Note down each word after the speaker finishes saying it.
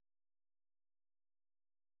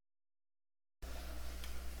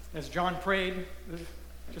As John prayed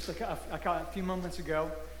just a few moments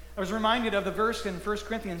ago, I was reminded of the verse in 1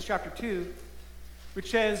 Corinthians chapter 2,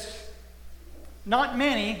 which says,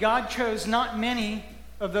 God chose not many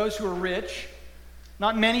of those who are rich,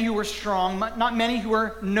 not many who are strong, not many who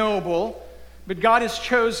are noble, but God has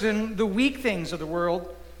chosen the weak things of the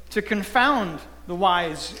world to confound the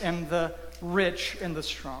wise and the rich and the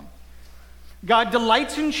strong. God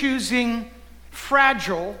delights in choosing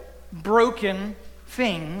fragile, broken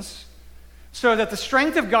things so that the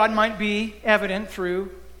strength of God might be evident through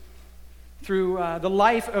the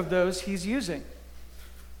life of those he's using.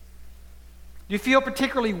 Do you feel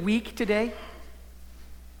particularly weak today? Do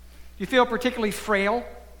you feel particularly frail?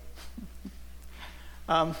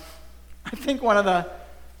 I think one of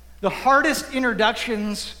the hardest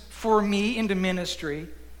introductions for me into ministry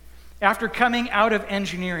after coming out of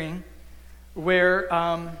engineering where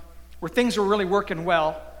things were really working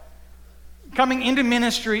well, coming into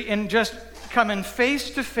ministry and just coming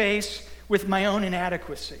face to face with my own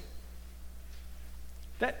inadequacy.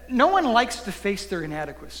 That no one likes to face their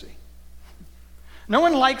inadequacy. No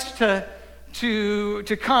one likes to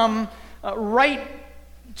come right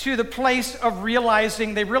to the place of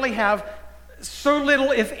realizing they really have so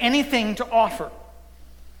little, if anything, to offer.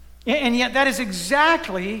 And yet that is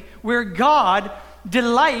exactly where God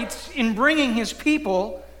delights in bringing his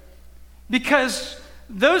people, because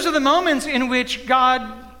those are the moments in which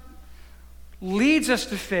God leads us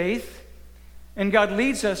to faith and God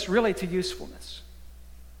leads us really to usefulness.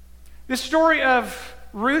 This story of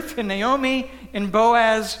Ruth and Naomi and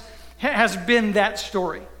Boaz has been that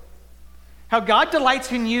story. How God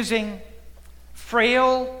delights in using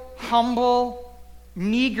frail, humble,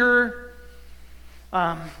 meager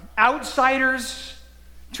outsiders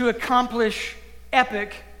to accomplish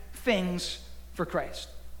epic things for Christ.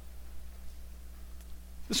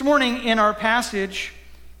 This morning in our passage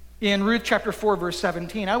in Ruth chapter 4, verse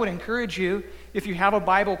 17, I would encourage you, if you have a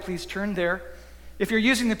Bible, please turn there. If you're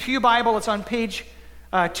using the Pew Bible, it's on page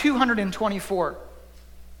 224.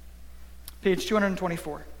 Page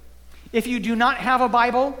 224. If you do not have a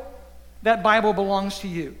Bible, that Bible belongs to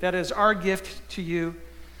you. That is our gift to you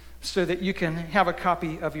so that you can have a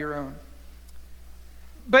copy of your own.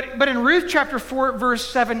 But in Ruth chapter 4, verse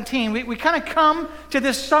 17, we kind of come to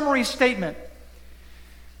this summary statement.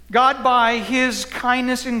 God, by his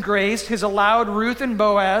kindness and grace, has allowed Ruth and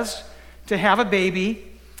Boaz to have a baby.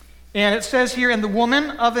 And it says here, and the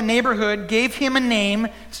woman of the neighborhood gave him a name,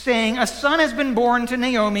 saying, a son has been born to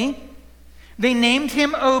Naomi. They named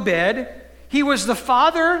him Obed. He was the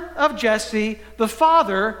father of Jesse, the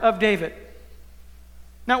father of David.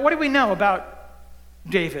 Now, what do we know about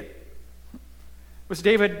David? Was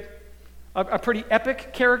David a pretty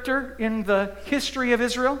epic character in the history of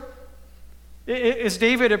Israel? Is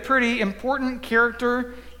David a pretty important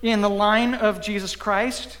character in the line of Jesus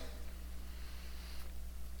Christ?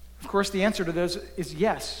 Of course, the answer to those is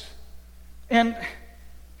yes. And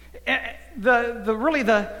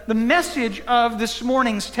the message of this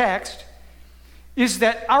morning's text is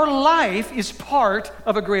that our life is part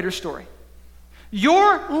of a greater story.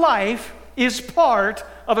 Your life is part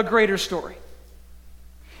of a greater story.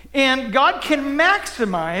 And God can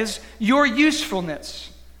maximize your usefulness.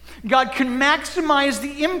 God can maximize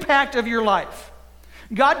the impact of your life.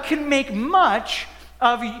 God can make much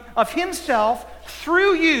of himself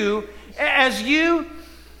through you as you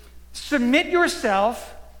submit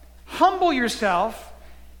yourself, humble yourself,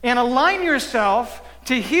 and align yourself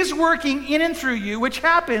to his working in and through you, which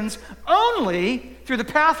happens only through the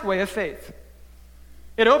pathway of faith.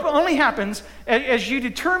 It only happens as you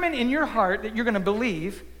determine in your heart that you're going to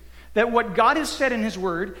believe that what God has said in his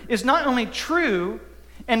word is not only true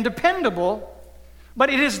and dependable, but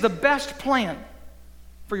it is the best plan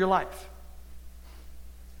for your life.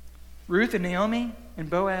 Ruth and Naomi and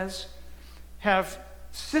Boaz have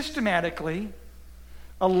systematically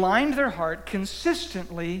aligned their heart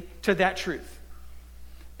consistently to that truth.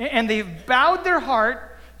 And they've bowed their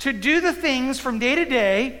heart to do the things from day to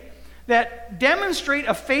day that demonstrate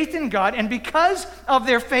a faith in God. And because of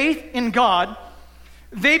their faith in God,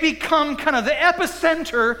 they become kind of the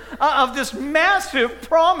epicenter of this massive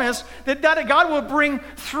promise that God will bring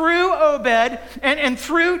through Obed and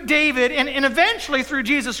through David and eventually through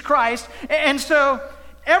Jesus Christ. And so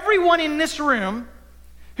everyone in this room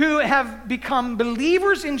who have become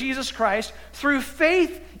believers in Jesus Christ through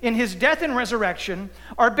faith in his death and resurrection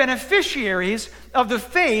are beneficiaries of the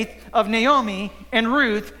faith of Naomi and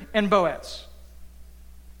Ruth and Boaz.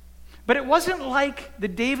 But it wasn't like the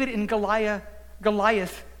David and Goliath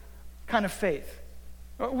kind of faith.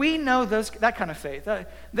 We know that kind of faith.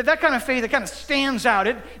 That kind of faith that kind of stands out.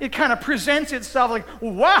 It kind of presents itself like,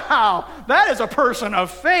 wow, that is a person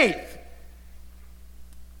of faith.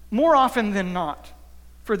 More often than not,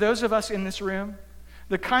 for those of us in this room,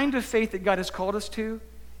 the kind of faith that God has called us to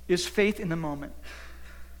is faith in the moment.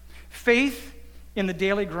 Faith in the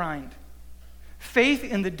daily grind. Faith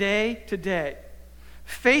in the day to day.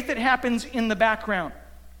 Faith that happens in the background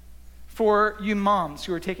for you moms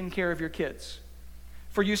who are taking care of your kids.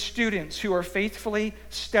 For you students who are faithfully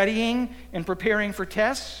studying and preparing for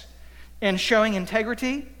tests and showing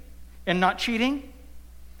integrity and not cheating.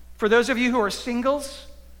 For those of you who are singles,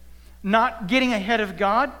 not getting ahead of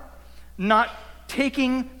God, not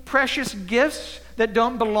taking precious gifts that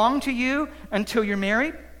don't belong to you until you're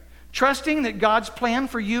married, trusting that God's plan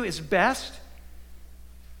for you is best.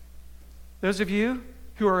 Those of you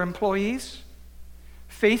who are employees,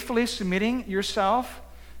 faithfully submitting yourself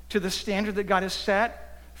to the standard that God has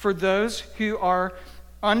set for those who are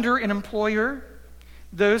under an employer,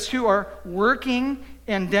 those who are working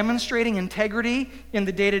and demonstrating integrity in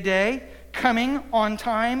the day-to-day, coming on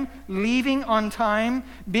time, leaving on time,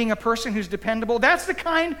 being a person who's dependable. That's the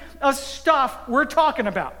kind of stuff we're talking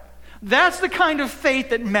about. That's the kind of faith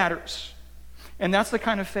that matters. And that's the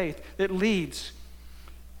kind of faith that leads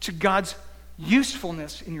to God's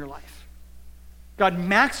usefulness in your life. God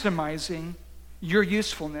maximizing your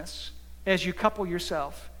usefulness as you couple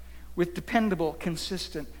yourself with dependable,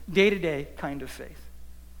 consistent, day-to-day kind of faith.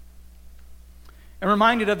 I'm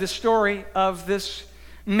reminded of the story of this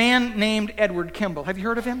man named Edward Kimball. Have you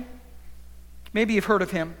heard of him? Maybe you've heard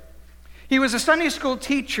of him. He was a Sunday school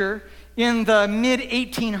teacher in the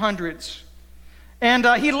mid-1800s. And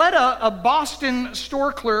he led a Boston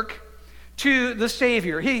store clerk to the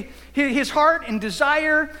Savior. His heart and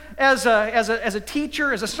desire as a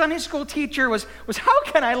teacher, as a Sunday school teacher, was how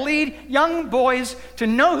can I lead young boys to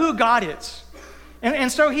know who God is?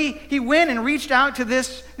 And so he went and reached out to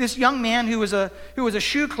this young man who was a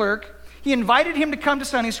shoe clerk. He invited him to come to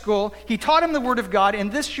Sunday school. He taught him the Word of God,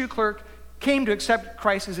 and this shoe clerk came to accept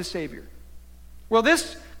Christ as his Savior. Well,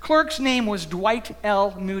 this clerk's name was Dwight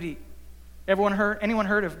L. Moody. Anyone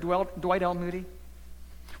heard of Dwight L. Moody?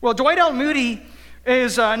 Well, Dwight L. Moody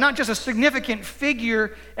is not just a significant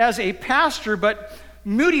figure as a pastor, but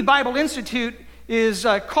Moody Bible Institute is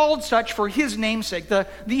called such for his namesake, the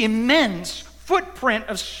immense footprint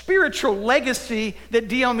of spiritual legacy that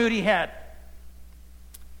D.L. Moody had.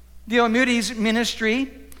 D.L. Moody's ministry,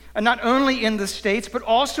 not only in the States, but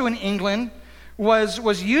also in England,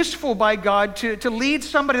 was useful by God to lead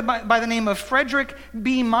somebody by the name of Frederick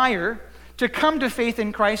B. Meyer to come to faith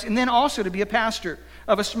in Christ, and then also to be a pastor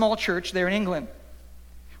of a small church there in England.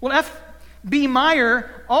 Well, F.B.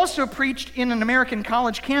 Meyer also preached in an American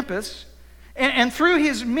college campus, and through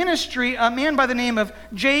his ministry, a man by the name of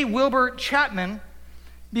J. Wilbur Chapman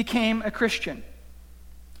became a Christian.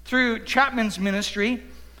 Through Chapman's ministry,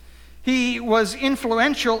 he was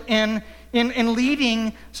influential in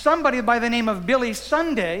leading somebody by the name of Billy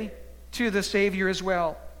Sunday to the Savior as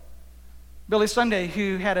well. Billy Sunday,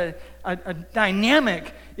 who had a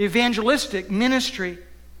dynamic evangelistic ministry.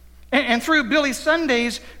 And through Billy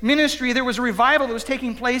Sunday's ministry, there was a revival that was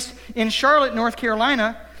taking place in Charlotte, North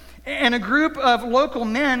Carolina, and a group of local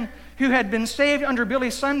men who had been saved under Billy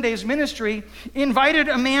Sunday's ministry invited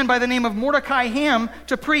a man by the name of Mordecai Ham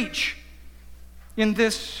to preach in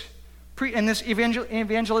this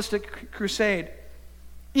evangelistic crusade.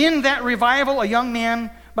 In that revival, a young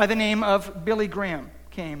man by the name of Billy Graham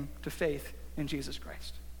came to faith in Jesus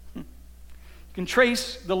Christ. You can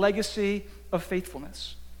trace the legacy of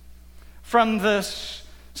faithfulness from this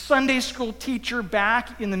Sunday school teacher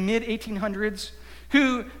back in the mid-1800s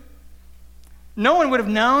who no one would have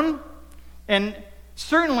known, and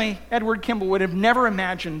certainly Edward Kimball would have never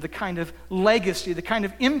imagined the kind of legacy, the kind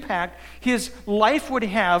of impact his life would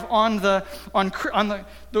have on the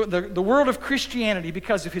world of Christianity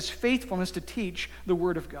because of his faithfulness to teach the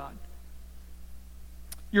Word of God.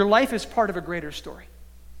 Your life is part of a greater story.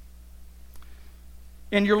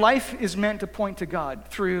 And your life is meant to point to God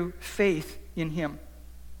through faith in Him.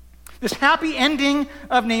 This happy ending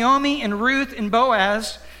of Naomi and Ruth and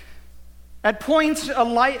Boaz, at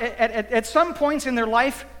some points in their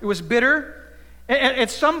life, it was bitter.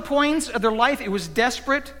 At some points of their life, it was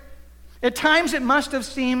desperate. At times, it must have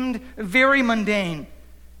seemed very mundane.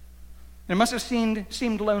 It must have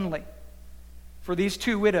seemed lonely for these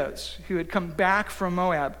two widows who had come back from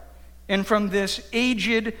Moab and from this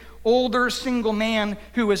aged, older single man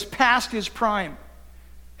who was past his prime,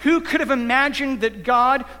 Who could have imagined that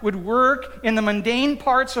God would work in the mundane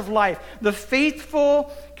parts of life, the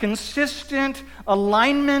faithful, consistent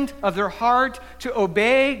alignment of their heart to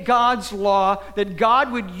obey God's law, that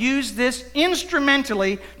God would use this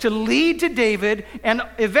instrumentally to lead to David and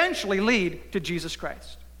eventually lead to Jesus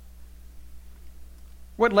Christ?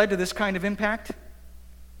 What led to this kind of impact?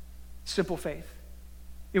 Simple faith.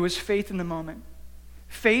 It was faith in the moment.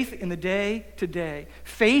 Faith in the day to day.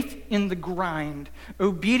 Faith in the grind.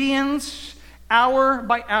 Obedience hour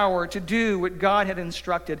by hour to do what God had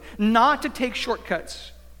instructed. Not to take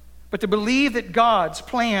shortcuts, but to believe that God's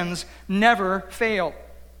plans never fail.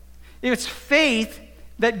 It's faith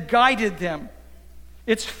that guided them.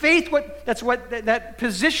 It's faith that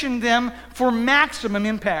positioned them for maximum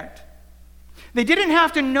impact. They didn't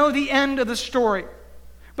have to know the end of the story,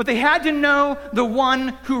 but they had to know the one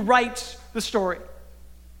who writes the story.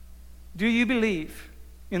 Do you believe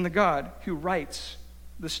in the God who writes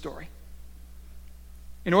the story?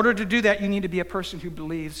 In order to do that, you need to be a person who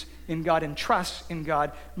believes in God and trusts in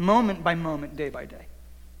God moment by moment, day by day.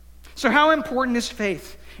 So how important is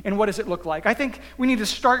faith, and what does it look like? I think we need to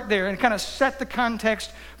start there and kind of set the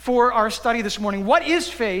context for our study this morning. What is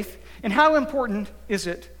faith, and how important is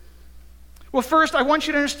it? Well, first, I want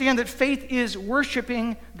you to understand that faith is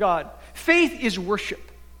worshiping God. Faith is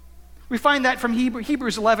worship. We find that from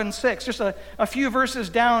Hebrews 11:6, just a few verses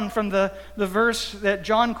down from the verse that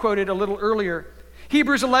John quoted a little earlier.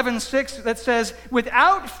 Hebrews 11:6 that says,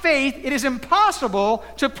 without faith it is impossible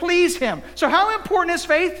to please him. So how important is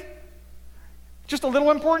faith? Just a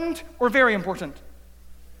little important or very important?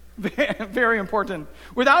 Very important.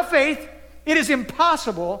 Without faith, it is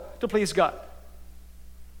impossible to please God.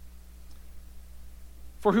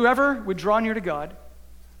 For whoever would draw near to God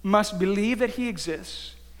must believe that he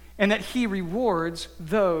exists and that he rewards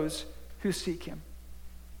those who seek him.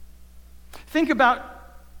 Think about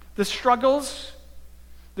the struggles,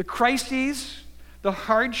 the crises, the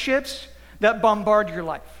hardships that bombard your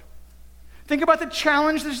life. Think about the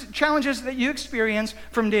challenges that you experience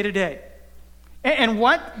from day to day. And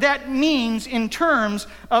what that means in terms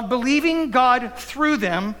of believing God through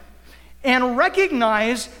them, and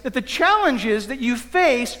recognize that the challenges that you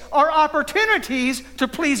face are opportunities to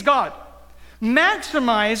please God.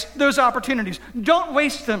 Maximize those opportunities. Don't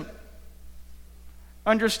waste them.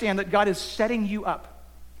 Understand that God is setting you up.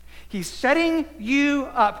 He's setting you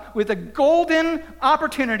up with a golden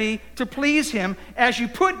opportunity to please him as you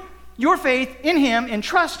put your faith in him and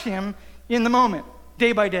trust him in the moment,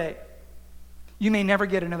 day by day. You may never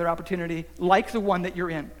get another opportunity like the one that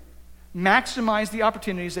you're in. Maximize the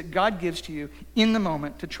opportunities that God gives to you in the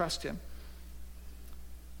moment to trust him.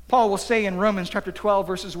 Paul will say in Romans chapter 12,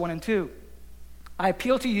 verses 1 and 2, I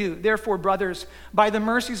appeal to you, therefore, brothers, by the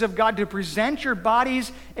mercies of God, to present your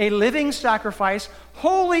bodies a living sacrifice,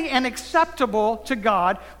 holy and acceptable to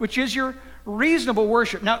God, which is your reasonable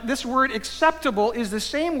worship. Now, this word acceptable is the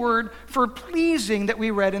same word for pleasing that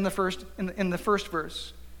we read in the first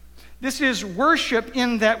verse. This is worship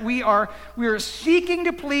in that we are seeking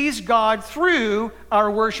to please God through our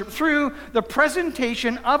worship, through the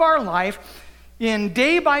presentation of our life in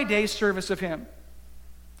day-by-day service of him.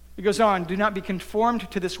 It goes on, do not be conformed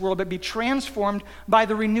to this world, but be transformed by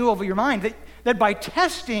the renewal of your mind, that by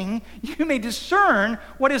testing you may discern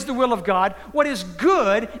what is the will of God, what is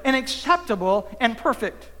good and acceptable and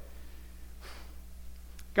perfect.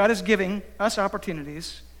 God is giving us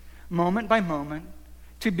opportunities, moment by moment,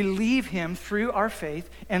 to believe him through our faith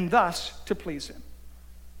and thus to please him.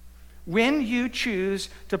 When you choose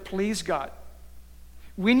to please God,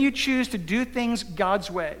 when you choose to do things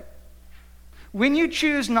God's way, when you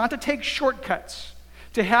choose not to take shortcuts,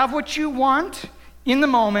 to have what you want in the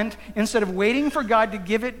moment instead of waiting for God to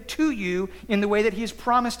give it to you in the way that he's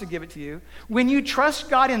promised to give it to you, when you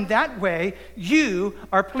trust God in that way, you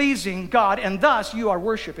are pleasing God and thus you are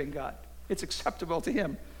worshiping God. It's acceptable to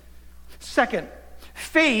him. Second,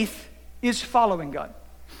 faith is following God.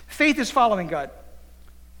 Faith is following God.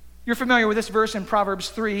 You're familiar with this verse in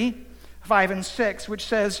Proverbs 3, 5, and 6, which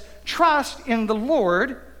says, trust in the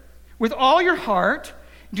Lord with all your heart.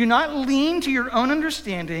 Do not lean to your own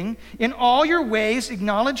understanding. In all your ways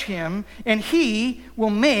acknowledge him, and he will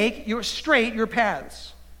make straight your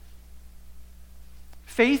paths.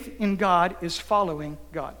 Faith in God is following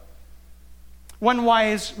God. One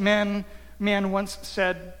wise man once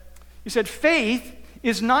said, he said, faith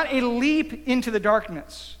is not a leap into the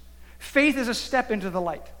darkness. Faith is a step into the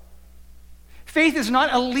light. Faith is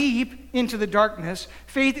not a leap into the darkness.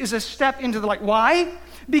 Faith is a step into the light. Why?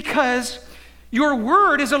 Because your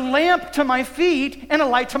word is a lamp to my feet and a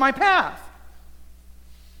light to my path.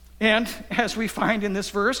 And as we find in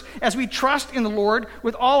this verse, as we trust in the Lord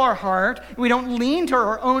with all our heart, we don't lean to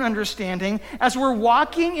our own understanding, as we're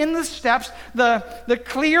walking in the steps, the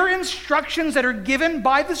clear instructions that are given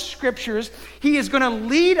by the Scriptures, He is going to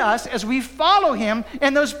lead us as we follow Him,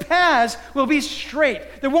 and those paths will be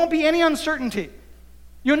straight. There won't be any uncertainty.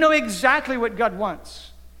 You'll know exactly what God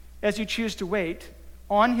wants as you choose to wait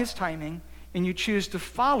on His timing and you choose to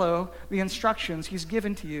follow the instructions He's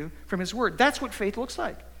given to you from His Word. That's what faith looks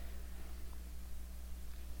like.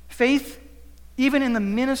 Faith, even in the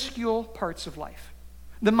minuscule parts of life,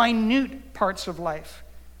 the minute parts of life,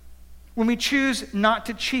 when we choose not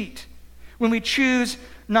to cheat, when we choose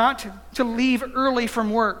not to leave early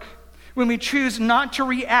from work, when we choose not to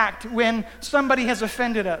react when somebody has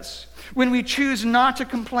offended us, when we choose not to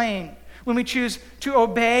complain, when we choose to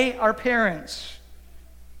obey our parents,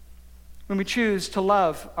 when we choose to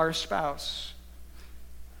love our spouse,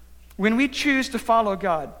 when we choose to follow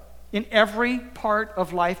God, in every part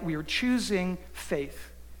of life, we are choosing faith.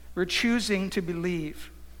 We're choosing to believe.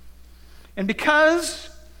 And because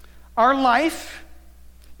our life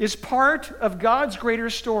is part of God's greater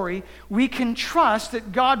story, we can trust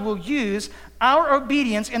that God will use our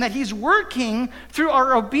obedience and that He's working through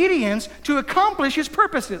our obedience to accomplish His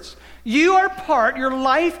purposes. You are part, your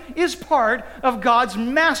life is part of God's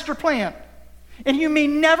master plan. And you may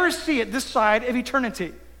never see it this side of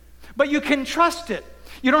eternity, but you can trust it.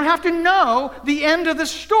 You don't have to know the end of the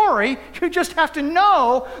story. You just have to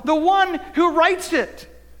know the one who writes it.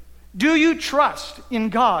 Do you trust in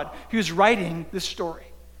God who's writing this story?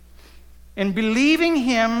 And believing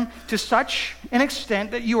Him to such an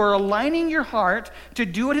extent that you are aligning your heart to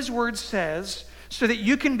do what His Word says so that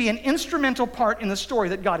you can be an instrumental part in the story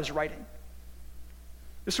that God is writing.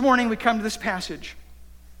 This morning we come to this passage.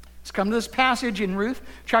 Let's come to this passage in Ruth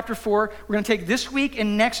chapter 4. We're going to take this week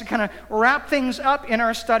and next to kind of wrap things up in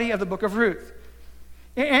our study of the book of Ruth.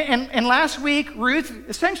 And last week, Ruth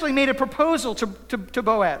essentially made a proposal to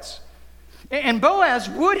Boaz. And Boaz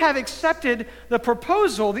would have accepted the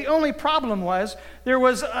proposal. The only problem was there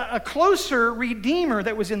was a closer redeemer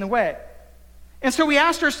that was in the way. And so we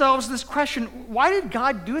asked ourselves this question, why did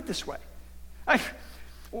God do it this way?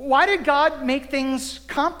 Why did God make things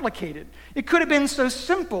complicated? It could have been so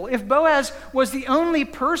simple. If Boaz was the only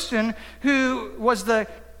person who was the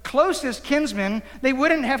closest kinsman, they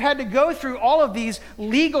wouldn't have had to go through all of these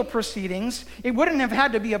legal proceedings. It wouldn't have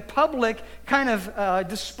had to be a public kind of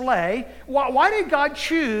display. Why did God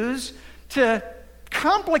choose to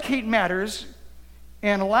complicate matters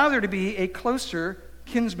and allow there to be a closer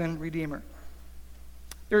kinsman redeemer?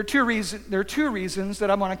 There are two reasons that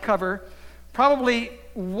I want to cover. Probably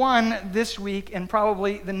one this week and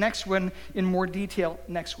probably the next one in more detail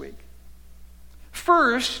next week.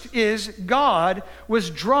 First is God was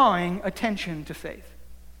drawing attention to faith.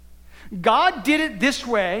 God did it this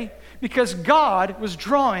way because God was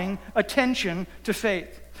drawing attention to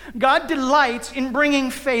faith. God delights in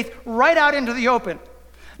bringing faith right out into the open.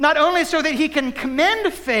 Not only so that He can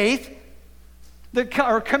commend faith,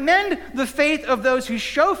 commend the faith of those who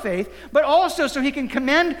show faith, but also so He can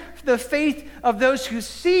commend the faith of those who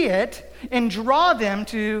see it and draw them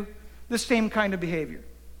to the same kind of behavior.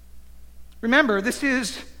 Remember, this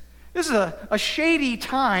is a shady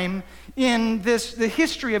time in the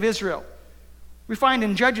history of Israel. We find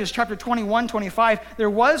in Judges chapter 21, 25, there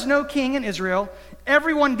was no king in Israel.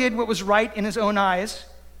 Everyone did what was right in his own eyes.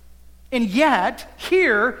 And yet,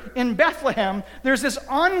 here in Bethlehem, there's this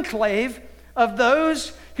enclave of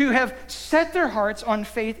those who have set their hearts on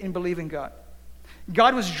faith and believe in God.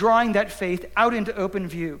 God was drawing that faith out into open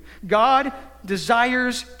view. God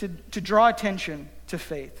desires to draw attention to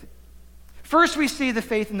faith. First, we see the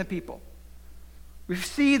faith in the people. We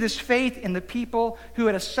see this faith in the people who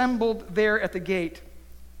had assembled there at the gate.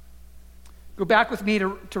 Go back with me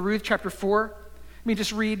to Ruth chapter 4. Let me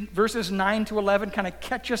just read verses 9 to 11, kind of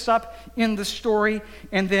catch us up in the story,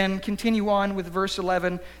 and then continue on with verse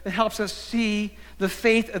 11 that helps us see the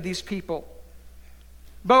faith of these people.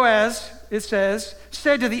 Boaz, it says,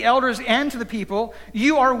 said to the elders and to the people,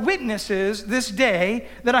 "You are witnesses this day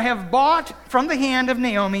that I have bought from the hand of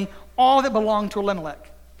Naomi all that belonged to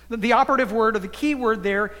Elimelech." The operative word, or the key word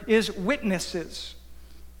there, is witnesses.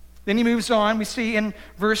 Then he moves on. We see in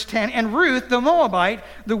verse 10, "And Ruth, the Moabite,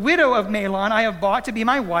 the widow of Mahlon, I have bought to be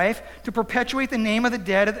my wife, to perpetuate the name of the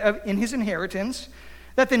dead in his inheritance,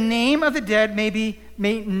 that the name of the dead may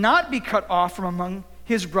not be cut off from among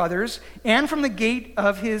his brothers and from the gate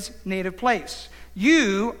of his native place.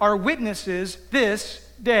 You are witnesses this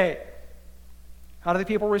day." How do the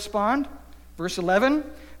people respond? Verse 11,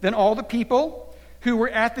 "Then all the people who were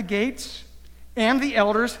at the gates and the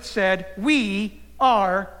elders said, 'We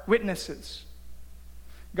are witnesses.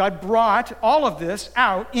 God brought all of this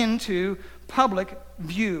out into public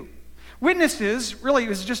view. Witnesses really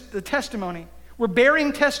is just the testimony. We're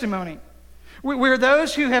bearing testimony. We're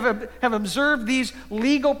those who have observed these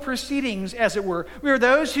legal proceedings, as it were. We are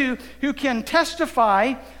those who can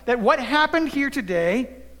testify that what happened here today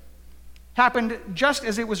happened just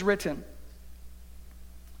as it was written.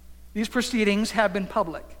 These proceedings have been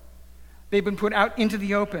public. They've been put out into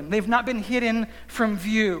the open. They've not been hidden from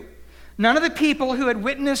view. None of the people who had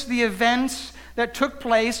witnessed the events that took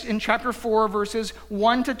place in chapter 4, verses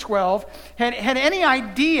 1 to 12, had any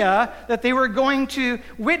idea that they were going to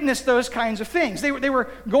witness those kinds of things. They were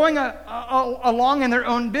going along in their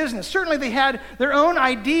own business. Certainly they had their own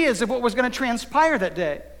ideas of what was going to transpire that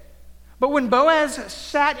day. But when Boaz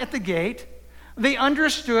sat at the gate, they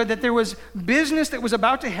understood that there was business that was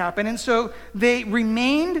about to happen, and so they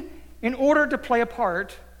remained in order to play a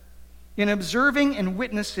part in observing and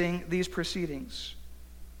witnessing these proceedings.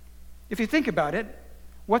 If you think about it,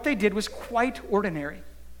 what they did was quite ordinary.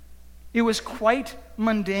 It was quite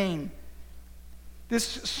mundane. This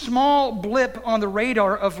small blip on the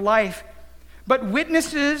radar of life, but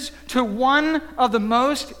witnesses to one of the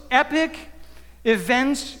most epic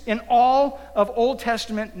events in all of Old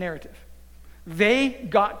Testament narrative. They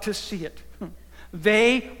got to see it.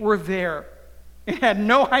 They were there and had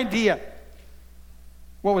no idea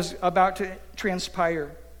what was about to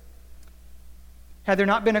transpire. Had there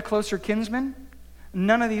not been a closer kinsman,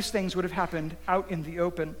 none of these things would have happened out in the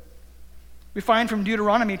open. We find from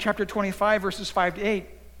Deuteronomy chapter 25, verses 5 to 8.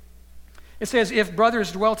 It says, "If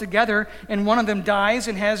brothers dwell together and one of them dies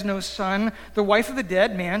and has no son, the wife of the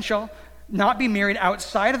dead man shall not be married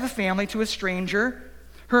outside of the family to a stranger.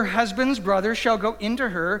 Her husband's brother shall go into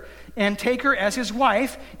her and take her as his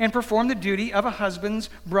wife and perform the duty of a husband's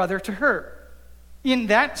brother to her." In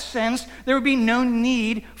that sense, there would be no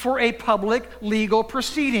need for a public legal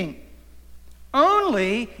proceeding.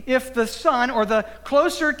 Only if the son or the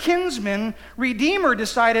closer kinsman redeemer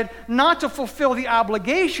decided not to fulfill the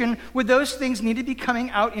obligation would those things need to be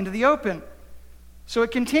coming out into the open. So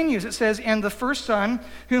it continues. It says, "And the first son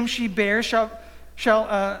whom she bears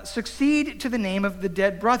shall succeed to the name of the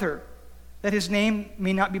dead brother, that his name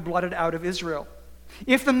may not be blotted out of Israel.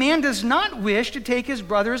 If the man does not wish to take his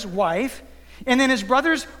brother's wife, and then his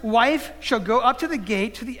brother's wife shall go up to the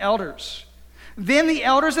gate to the elders. Then the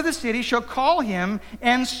elders of the city shall call him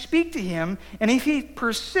and speak to him, and if he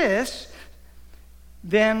persists,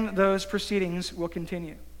 then those proceedings will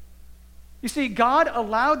continue." You see, God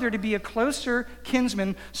allowed there to be a closer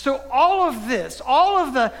kinsman, so all of this, all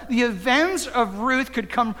of the events of Ruth could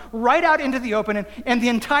come right out into the open, and the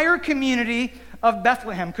entire community of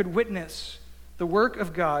Bethlehem could witness the work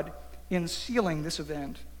of God in sealing this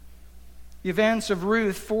event. The events of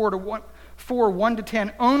Ruth 4:1 to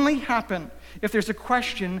 10 only happen if there's a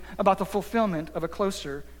question about the fulfillment of a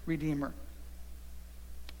closer redeemer.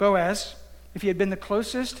 Boaz, if he had been the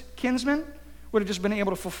closest kinsman, would have just been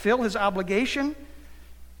able to fulfill his obligation.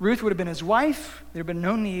 Ruth would have been his wife. There would have been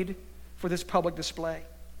no need for this public display.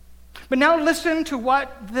 But now listen to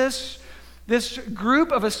what this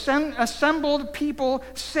group of assembled people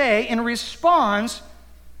say in response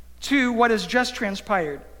to what has just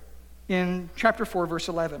transpired in chapter 4, verse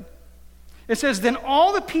 11. It says, "Then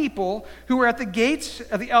all the people who were at the gates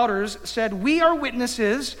of the elders said, 'We are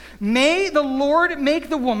witnesses. May the Lord make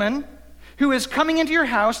the woman who is coming into your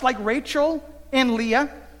house like Rachel and Leah,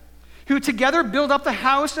 who together build up the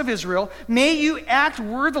house of Israel. May you act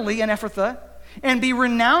worthily in Ephrathah and be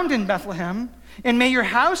renowned in Bethlehem. And may your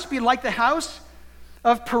house be like the house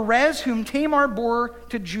of Perez, whom Tamar bore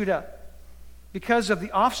to Judah, because of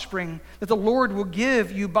the offspring that the Lord will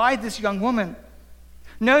give you by this young woman.'"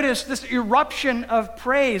 Notice this eruption of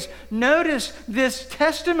praise. Notice this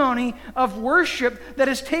testimony of worship that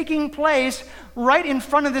is taking place right in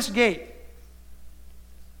front of this gate.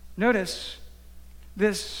 Notice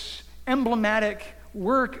this emblematic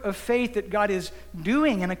work of faith that God is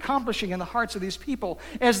doing and accomplishing in the hearts of these people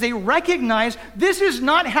as they recognize this is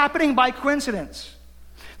not happening by coincidence.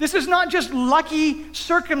 This is not just lucky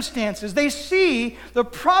circumstances. They see the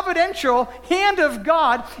providential hand of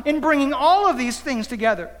God in bringing all of these things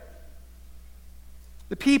together.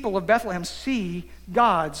 The people of Bethlehem see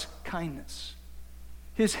God's kindness,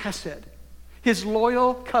 his hesed, his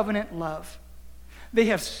loyal covenant love. They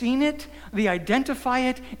have seen it, they identify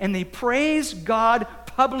it, and they praise God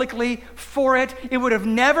publicly for it. It would have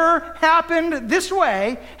never happened this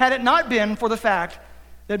way had it not been for the fact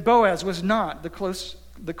that Boaz was not the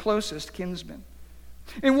closest kinsman.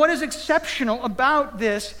 And what is exceptional about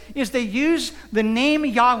this is they use the name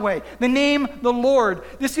Yahweh, the name the Lord.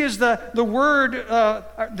 This is the word,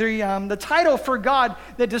 the title for God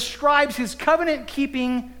that describes his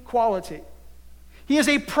covenant-keeping quality. He is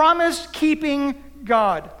a promise-keeping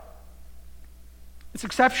God. It's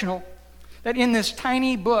exceptional that in this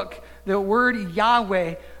tiny book, the word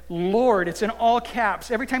Yahweh, Lord, it's in all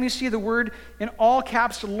caps. Every time you see the word in all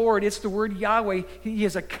caps, Lord, it's the word Yahweh. He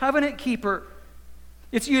is a covenant keeper.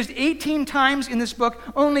 It's used 18 times in this book.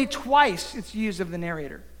 Only twice it's used of the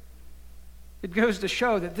narrator. It goes to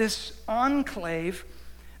show that this enclave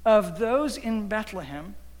of those in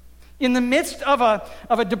Bethlehem, in the midst of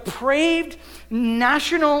a depraved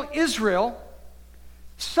national Israel,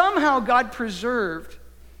 somehow God preserved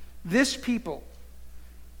this people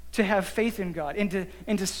to have faith in God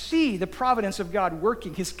and to see the providence of God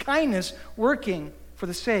working, his kindness working for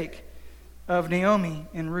the sake of Naomi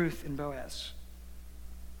and Ruth and Boaz.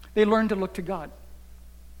 They learned to look to God.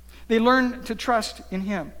 They learned to trust in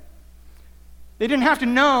him. They didn't have to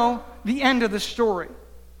know the end of the story.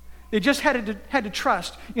 They just had to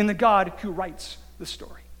trust in the God who writes the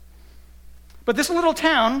story. But this little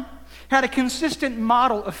town had a consistent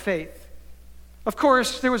model of faith. Of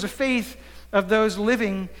course, there was a faith of those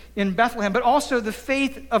living in Bethlehem, but also the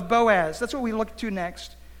faith of Boaz. That's what we look to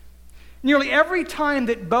next. Nearly every time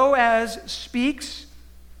that Boaz speaks,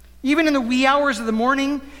 even in the wee hours of the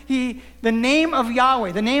morning, the name of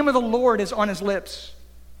Yahweh, the name of the Lord is on his lips.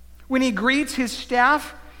 When he greets his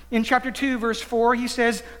staff in chapter 2, verse 4, he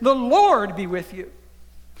says, "The Lord be with you."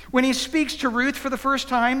 When he speaks to Ruth for the first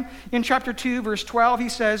time in chapter 2, verse 12, he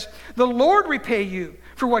says, "The Lord repay you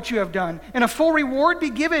for what you have done, and a full reward be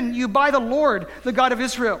given you by the Lord, the God of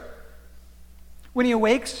Israel." When he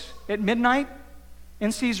awakes at midnight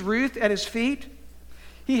and sees Ruth at his feet,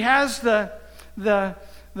 he has the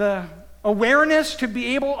awareness to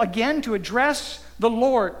be able again to address the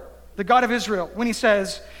Lord, the God of Israel, when he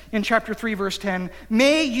says in chapter 3, verse 10,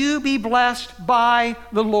 "May you be blessed by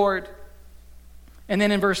the Lord." And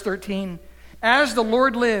then in verse 13, "As the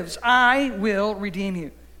Lord lives, I will redeem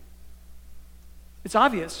you." It's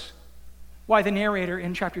obvious why the narrator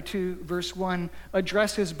in chapter 2, verse 1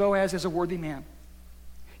 addresses Boaz as a worthy man.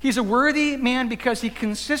 He's a worthy man because he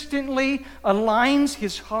consistently aligns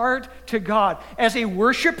his heart to God as a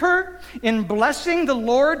worshiper in blessing the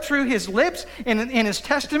Lord through his lips and in his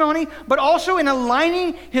testimony, but also in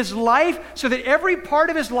aligning his life so that every part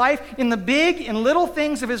of his life, in the big and little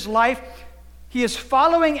things of his life, he is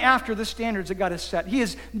following after the standards that God has set. He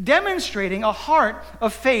is demonstrating a heart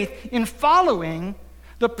of faith in following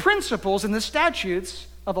the principles and the statutes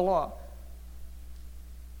of the law.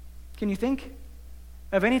 Can you think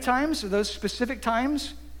of any times, those specific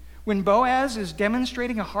times, when Boaz is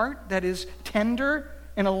demonstrating a heart that is tender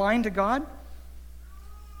and aligned to God?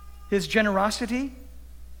 His generosity,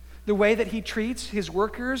 the way that he treats his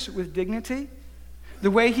workers with dignity,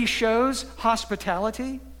 the way he shows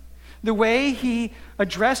hospitality, the way he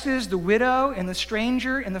addresses the widow and the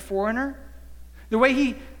stranger and the foreigner, the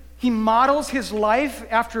way he models his life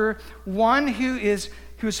after one who is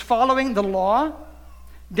following the law,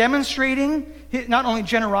 demonstrating not only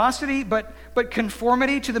generosity, but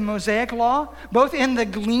conformity to the Mosaic law, both in the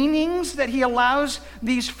gleanings that he allows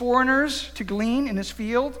these foreigners to glean in his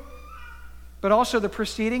field, but also the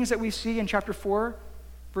proceedings that we see in chapter 4,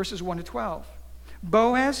 verses 1 to 12.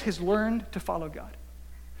 Boaz has learned to follow God.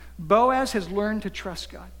 Boaz has learned to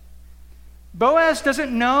trust God. Boaz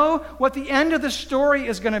doesn't know what the end of the story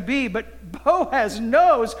is going to be, but Boaz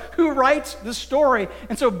knows who writes the story.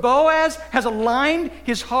 And so Boaz has aligned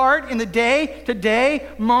his heart in the day-to-day,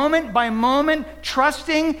 moment by moment,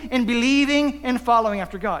 trusting and believing and following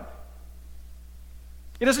after God.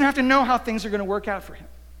 He doesn't have to know how things are going to work out for him.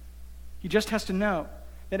 He just has to know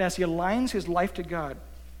that as he aligns his life to God,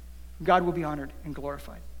 God will be honored and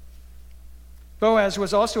glorified. Boaz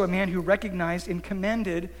was also a man who recognized and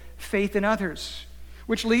commended faith in others,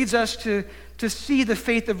 which leads us to see the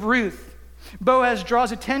faith of Ruth. Boaz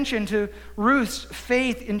draws attention to Ruth's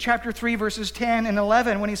faith in chapter 3, verses 10 and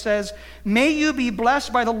 11, when he says, "May you be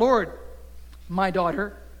blessed by the Lord, my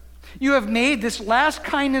daughter. You have made this last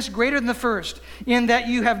kindness greater than the first, in that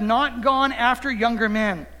you have not gone after younger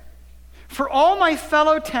men. For all my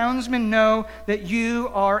fellow townsmen know that you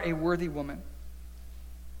are a worthy woman."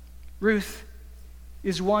 Ruth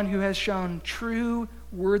is one who has shown true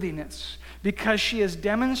worthiness because she has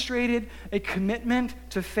demonstrated a commitment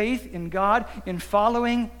to faith in God in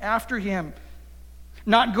following after him.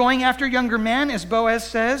 Not going after younger men, as Boaz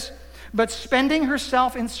says, but spending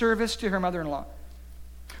herself in service to her mother-in-law.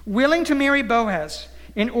 Willing to marry Boaz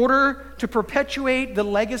in order to perpetuate the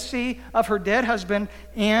legacy of her dead husband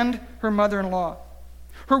and her mother-in-law.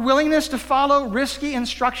 Her willingness to follow risky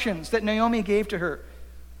instructions that Naomi gave to her.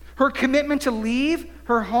 Her commitment to leave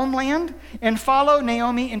her homeland and follow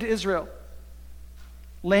Naomi into Israel.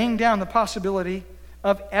 Laying down the possibility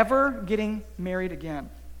of ever getting married again.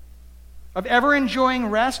 Of ever enjoying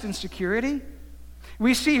rest and security.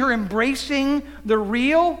 We see her embracing the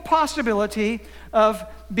real possibility of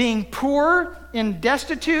being poor and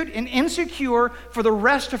destitute and insecure for the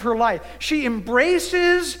rest of her life. She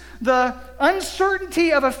embraces the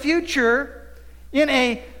uncertainty of a future in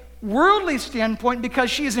a worldly standpoint because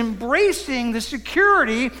she is embracing the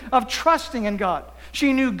security of trusting in God.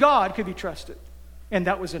 She knew God could be trusted, and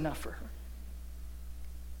that was enough for her.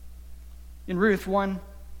 In Ruth 1,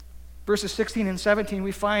 verses 16 and 17,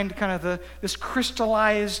 we find kind of this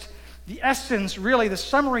crystallized, the essence, really, the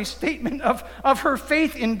summary statement of her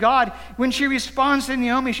faith in God. When she responds to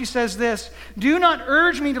Naomi, she says this, "Do not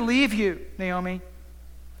urge me to leave you, Naomi,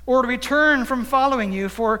 or to return from following you,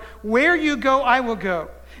 for where you go, I will go,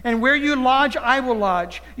 and where you lodge, I will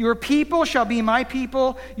lodge. Your people shall be my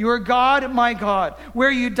people, your God, my God. Where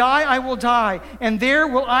you die, I will die, and there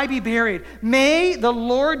will I be buried. May the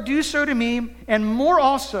Lord do so to me, and more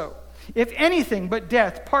also, if anything but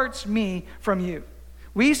death parts me from you."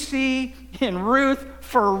 We see in Ruth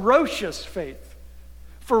ferocious faith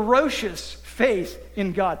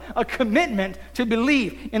in God, a commitment to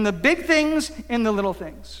believe in the big things and the little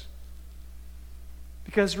things.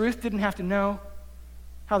 Because Ruth didn't have to know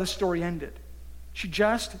how the story ended. She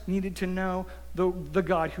just needed to know the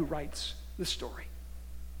God who writes the story.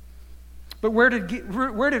 But where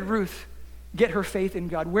did Ruth get her faith in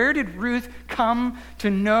God? Where did Ruth come to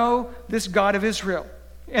know this God of Israel?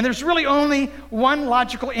 And there's really only one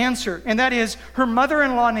logical answer, and that is her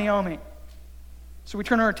mother-in-law, Naomi. So we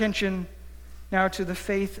turn our attention now to the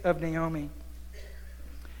faith of Naomi.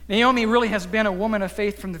 Naomi really has been a woman of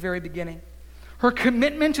faith from the very beginning. Her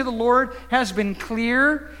commitment to the Lord has been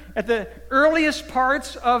clear at the earliest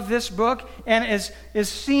parts of this book and is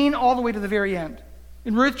seen all the way to the very end.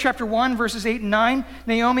 In Ruth chapter 1, verses 8 and 9,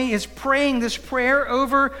 Naomi is praying this prayer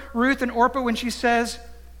over Ruth and Orpah when she says,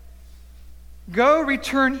 "Go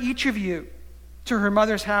return each of you to her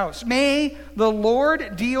mother's house. May the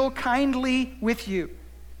Lord deal kindly with you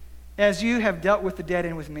as you have dealt with the dead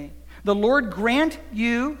and with me. The Lord grant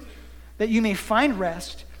you that you may find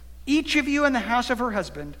rest, each of you in the house of her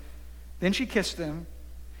husband." Then she kissed them,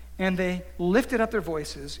 and they lifted up their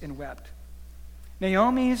voices and wept.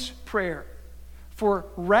 Naomi's prayer for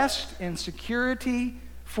rest and security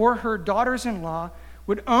for her daughters-in-law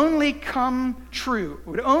would only come true,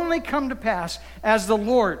 would only come to pass as the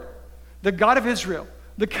Lord, the God of Israel,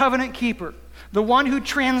 the covenant keeper, the one who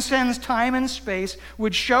transcends time and space,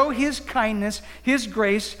 would show his kindness, his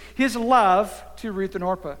grace, his love to Ruth and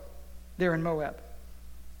Orpah there in Moab.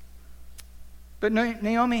 But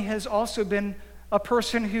Naomi has also been a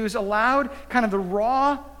person who's allowed kind of the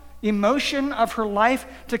raw emotion of her life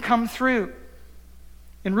to come through.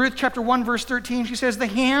 In Ruth chapter 1, verse 13, she says, "The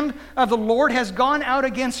hand of the Lord has gone out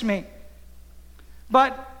against me."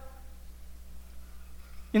 But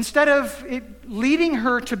instead of it leading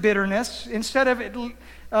her to bitterness, instead of it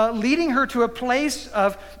leading her to a place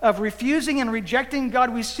of refusing and rejecting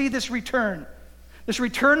God, we see this return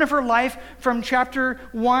of her life from chapter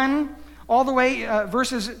 1 all the way,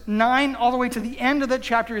 verses 9, all the way to the end of that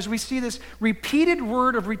chapter, as we see this repeated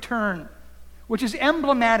word of return, which is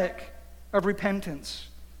emblematic of repentance.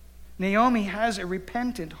 Naomi has a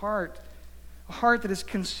repentant heart, a heart that is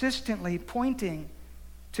consistently pointing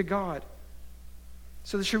to God,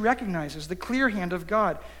 so that she recognizes the clear hand of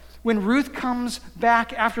God. When Ruth comes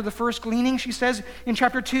back after the first gleaning, she says in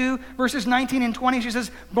chapter 2, verses 19 and 20, she says,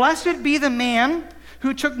 "Blessed be the man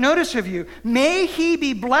who took notice of you. May he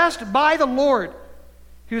be blessed by the Lord,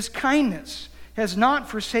 whose kindness has not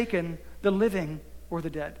forsaken the living or the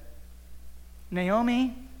dead."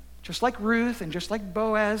 Naomi, just like Ruth and just like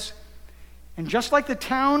Boaz, and just like the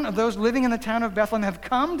town of those living in the town of Bethlehem, have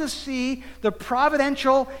come to see the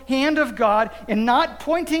providential hand of God, and not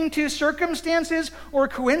pointing to circumstances or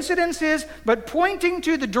coincidences, but pointing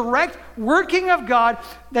to the direct working of God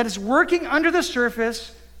that is working under the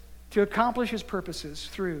surface to accomplish his purposes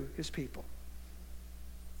through his people.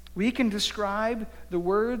 We can describe the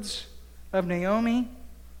words of Naomi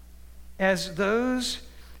as those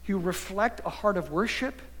who reflect a heart of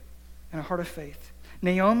worship and a heart of faith.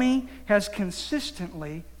 Naomi has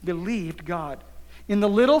consistently believed God in the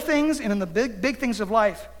little things and in the big things of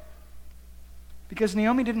life, because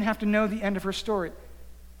Naomi didn't have to know the end of her story.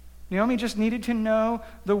 Naomi just needed to know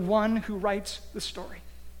the one who writes the story.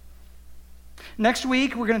 Next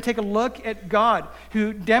week, we're going to take a look at God,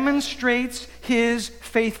 who demonstrates his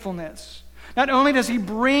faithfulness. Not only does he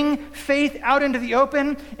bring faith out into the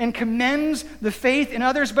open and commends the faith in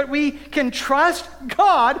others, but we can trust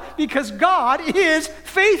God because God is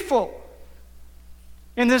faithful.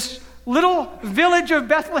 And this little village of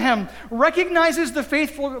Bethlehem recognizes the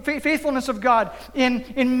faithfulness of God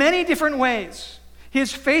in many different ways.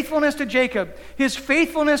 His faithfulness to Jacob, his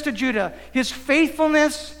faithfulness to Judah, his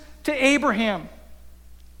faithfulness to Abraham,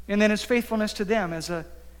 and then his faithfulness to them as a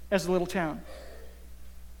little town.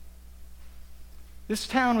 This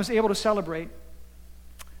town was able to celebrate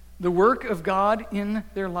the work of God in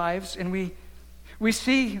their lives, and we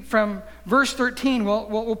see from verse 13,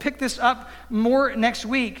 we'll pick this up more next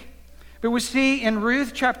week, but we see in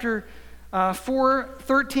Ruth chapter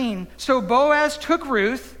 4:13, so Boaz took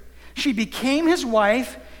Ruth, she became his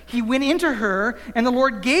wife, he went into her, and the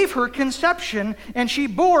Lord gave her conception, and she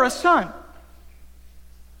bore a son.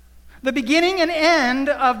 The beginning and end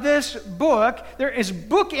of this book, there is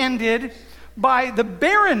bookended by the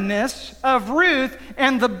barrenness of Ruth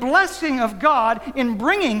and the blessing of God in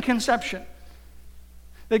bringing conception.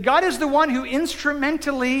 That God is the one who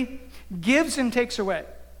instrumentally gives and takes away.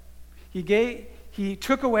 He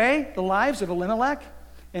took away the lives of Elimelech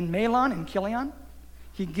and Mahlon and Chilion.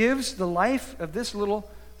 He gives the life of this little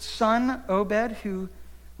son, Obed, who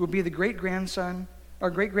will be the great-grandson or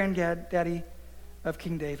great-granddaddy of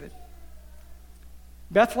King David.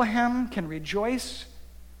 Bethlehem can rejoice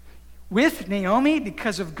with Naomi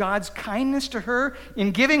because of God's kindness to her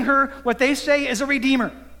in giving her what they say is a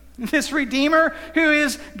redeemer. This redeemer who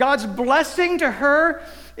is God's blessing to her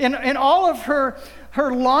in all of her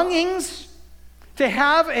longings to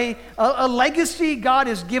have a legacy. God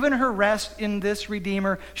has given her rest in this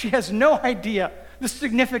redeemer. She has no idea the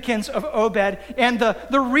significance of Obed and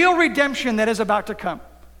the real redemption that is about to come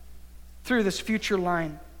through this future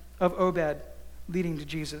line of Obed leading to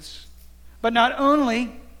Jesus. But not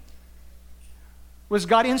only was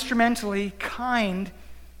God instrumentally kind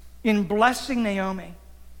in blessing Naomi,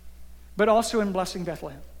 but also in blessing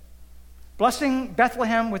Bethlehem. Blessing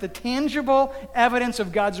Bethlehem with a tangible evidence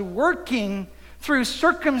of God's working through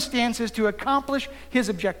circumstances to accomplish his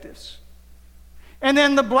objectives. And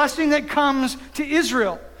then the blessing that comes to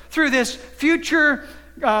Israel through this future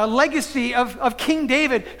legacy of King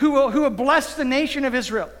David, who will bless the nation of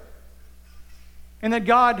Israel. And that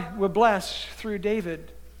God will bless through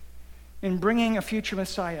David in bringing a future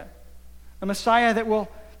Messiah. A Messiah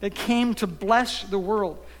that came to bless the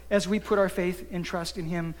world as we put our faith and trust in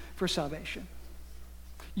him for salvation.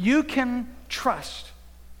 You can trust,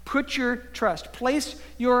 put your trust, place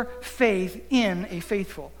your faith in a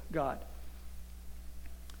faithful God.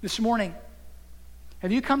 This morning,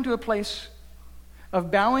 have you come to a place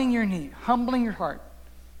of bowing your knee, humbling your heart,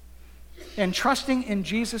 and trusting in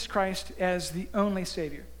Jesus Christ as the only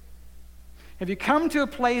Savior? Have you come to a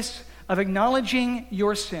place of acknowledging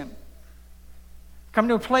your sin? Come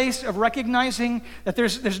to a place of recognizing that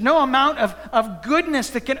there's no amount of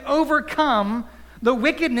goodness that can overcome the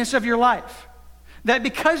wickedness of your life. That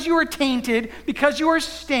because you are tainted, because you are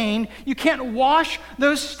stained, you can't wash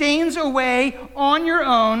those stains away on your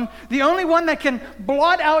own. The only one that can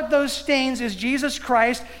blot out those stains is Jesus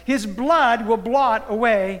Christ. His blood will blot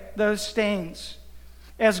away those stains.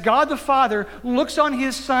 As God the Father looks on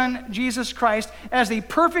his Son, Jesus Christ, as the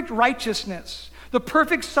perfect righteousness, the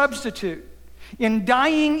perfect substitute, in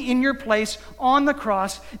dying in your place on the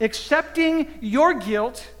cross, accepting your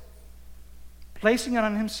guilt, placing it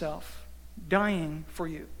on himself, dying for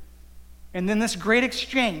you. And then this great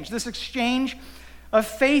exchange, this exchange of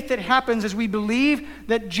faith that happens as we believe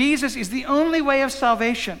that Jesus is the only way of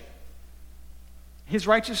salvation. His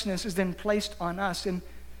righteousness is then placed on us, and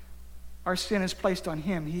our sin is placed on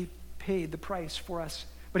him. He paid the price for us.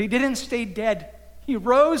 But he didn't stay dead. He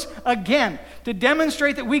rose again to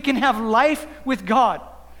demonstrate that we can have life with God.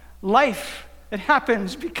 Life that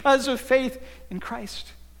happens because of faith in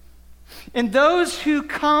Christ. And those who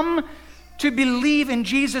come to believe in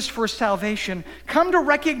Jesus for salvation come to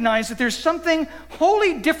recognize that there's something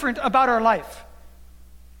wholly different about our life.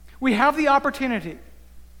 We have the opportunity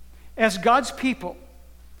as God's people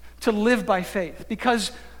to live by faith,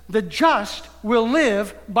 because the just will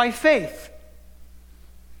live by faith.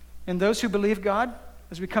 And those who believe God,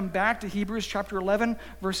 as we come back to Hebrews chapter 11,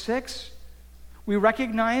 verse 6, we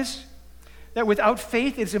recognize that without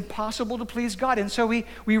faith it's impossible to please God. And so we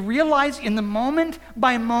realize in the moment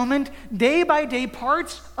by moment, day by day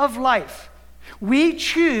parts of life, we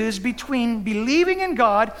choose between believing in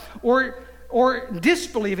God or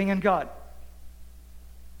disbelieving in God.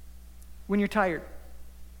 When you're tired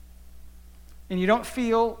and you don't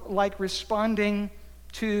feel like responding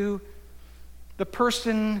to the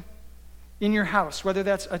person in your house, whether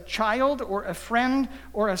that's a child or a friend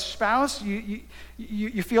or a spouse, you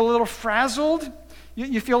feel a little frazzled,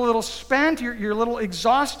 you feel a little spent, you're a little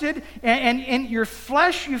exhausted, and in your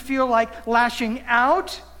flesh you feel like lashing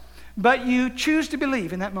out, but you choose to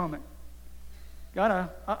believe in that moment. God,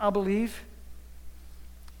 I'll believe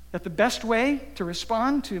that the best way to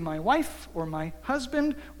respond to my wife or my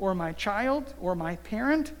husband or my child or my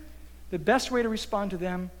parent, the best way to respond to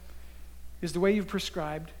them is the way you've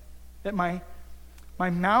prescribed, that my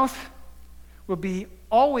mouth will be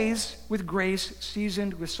always with grace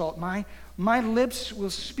seasoned with salt. My lips will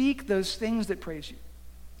speak those things that praise you.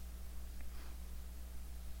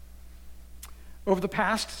 Over the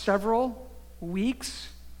past several weeks,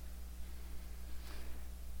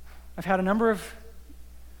 I've had a number of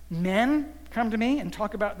men come to me and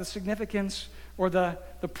talk about the significance or the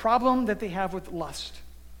problem that they have with lust.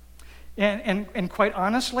 And quite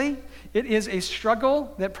honestly, it is a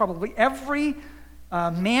struggle that probably every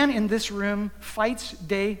man in this room fights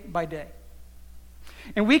day by day.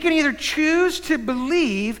 And we can either choose to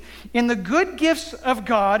believe in the good gifts of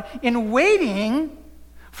God in waiting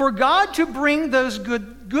for God to bring those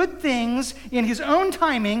good things in His own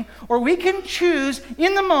timing, or we can choose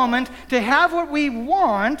in the moment to have what we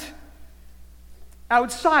want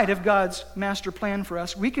outside of God's master plan for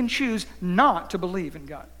us. We can choose not to believe in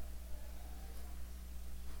God.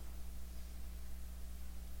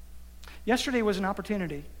 Yesterday was an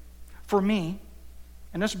opportunity for me,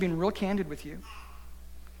 and this is being real candid with you.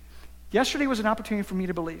 Yesterday was an opportunity for me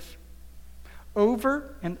to believe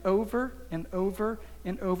over and over and over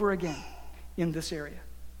and over again in this area.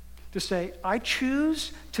 To say, I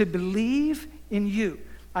choose to believe in you.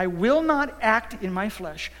 I will not act in my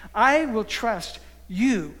flesh. I will trust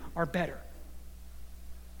you are better.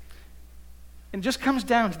 And it just comes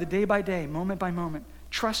down to the day by day, moment by moment,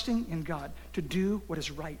 trusting in God to do what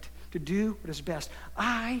is right, to do what is best.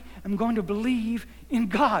 I am going to believe in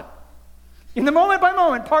God in the moment by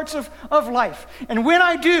moment parts of life. And when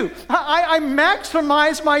I do, I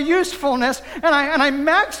maximize my usefulness, and I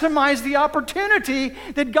maximize the opportunity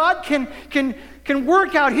that God can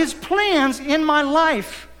work out His plans in my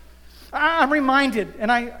life. I'm reminded,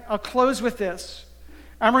 and I'll close with this.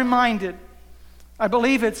 I'm reminded, I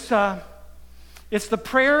believe it's the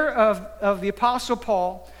prayer of the Apostle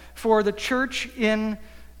Paul for the church in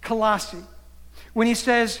Colossae, when he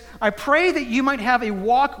says, I pray that you might have a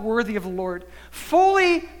walk worthy of the Lord,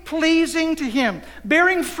 fully pleasing to Him,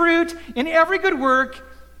 bearing fruit in every good work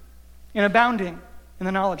and abounding in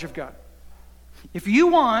the knowledge of God. If you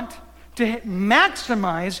want to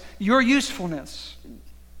maximize your usefulness,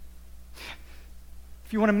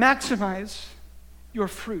 if you want to maximize your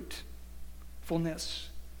fruitfulness,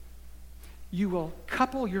 you will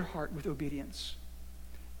couple your heart with obedience.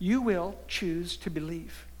 You will choose to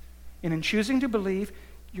believe. And in choosing to believe,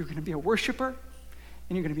 you're going to be a worshiper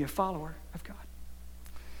and you're going to be a follower of God.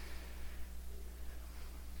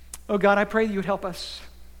 Oh God, I pray that you would help us.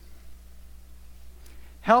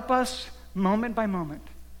 Help us moment by moment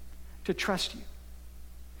to trust you.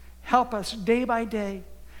 Help us day by day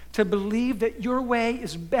to believe that your way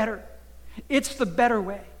is better. It's the better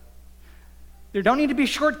way. There don't need to be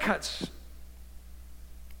shortcuts.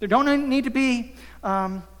 There don't need to be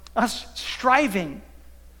us striving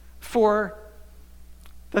for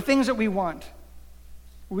the things that we want.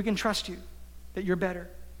 We can trust you that you're better.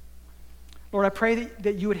 Lord, I pray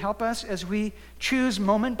that you would help us as we choose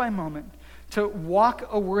moment by moment to walk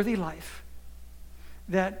a worthy life,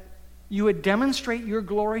 that you would demonstrate your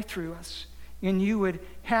glory through us, and you would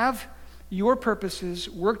have your purposes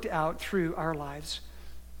worked out through our lives.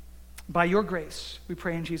 By your grace, we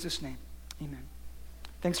pray in Jesus' name. Amen.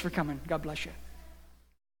 Thanks for coming. God bless you.